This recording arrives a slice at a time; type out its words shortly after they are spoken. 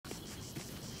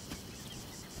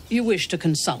You wish to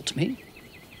consult me?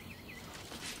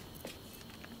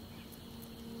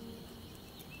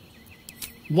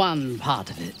 One part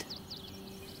of it.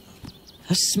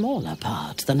 A smaller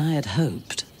part than I had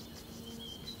hoped.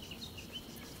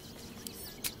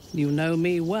 You know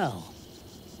me well.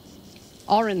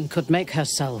 Orin could make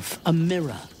herself a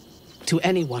mirror to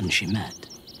anyone she met.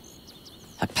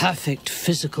 A perfect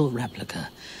physical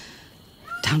replica,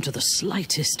 down to the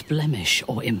slightest blemish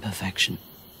or imperfection.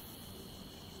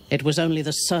 It was only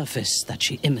the surface that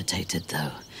she imitated,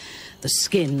 though. The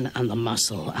skin and the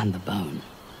muscle and the bone.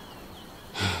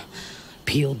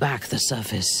 Peel back the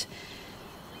surface,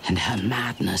 and her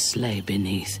madness lay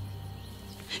beneath.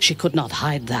 She could not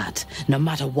hide that, no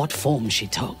matter what form she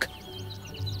took.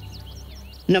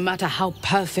 No matter how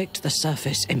perfect the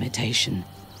surface imitation,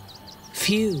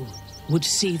 few would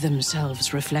see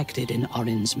themselves reflected in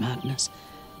Orin's madness,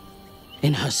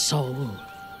 in her soul.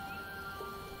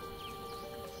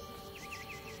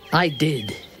 I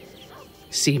did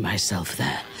see myself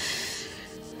there.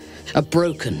 A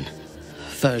broken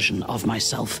version of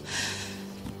myself,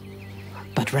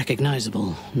 but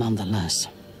recognizable nonetheless.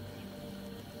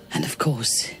 And of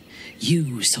course,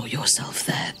 you saw yourself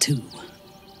there too.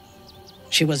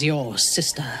 She was your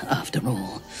sister, after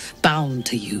all, bound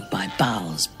to you by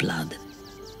Baal's blood.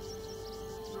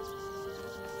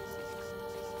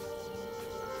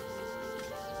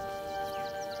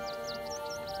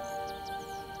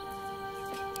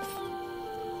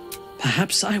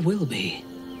 Perhaps I will be,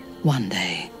 one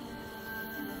day.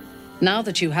 Now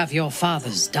that you have your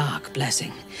father's dark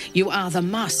blessing, you are the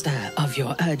master of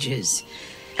your urges,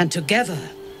 and together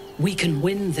we can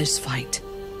win this fight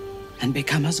and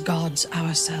become as gods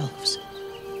ourselves.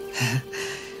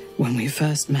 When we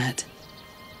first met,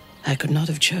 I could not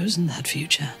have chosen that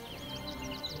future.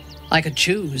 I could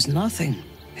choose nothing.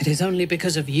 It is only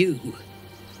because of you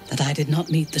that I did not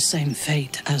meet the same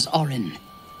fate as Orin,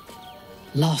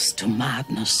 lost to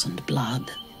madness and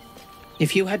blood.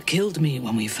 If you had killed me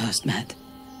when we first met,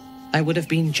 I would have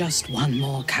been just one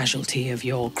more casualty of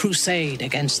your crusade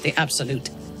against the Absolute,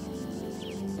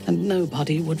 and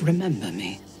nobody would remember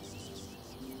me.